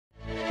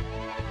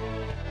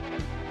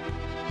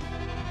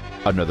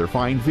Another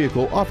fine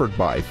vehicle offered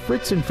by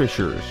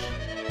FritzinFishers.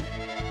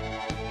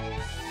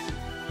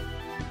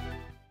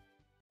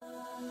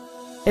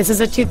 This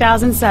is a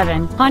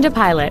 2007 Honda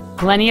Pilot.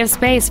 Plenty of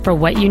space for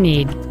what you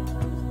need.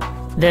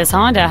 This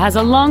Honda has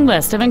a long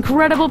list of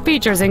incredible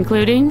features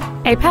including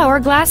a power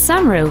glass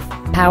sunroof,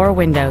 power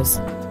windows,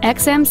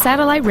 XM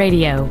satellite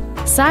radio,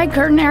 side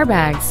curtain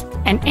airbags,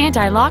 an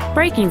anti-lock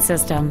braking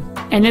system,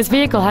 and this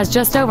vehicle has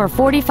just over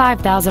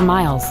 45,000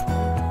 miles.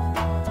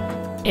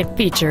 It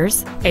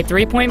features a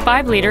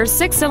 3.5-liter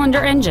six-cylinder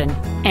engine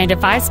and a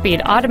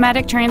 5-speed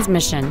automatic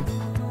transmission.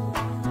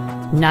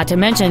 Not to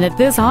mention that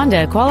this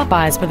Honda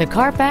qualifies for the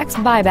Carfax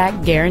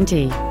buyback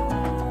guarantee.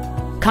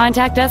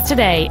 Contact us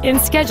today and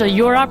schedule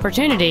your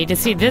opportunity to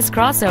see this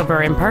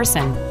crossover in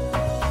person.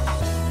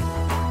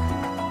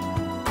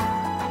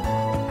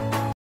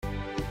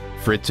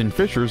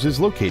 FritzinFishers is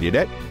located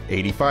at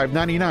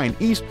 8599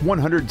 East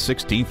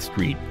 116th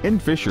Street in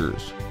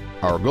Fishers.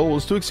 Our goal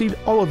is to exceed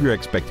all of your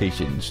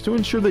expectations to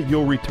ensure that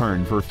you'll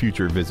return for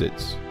future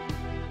visits.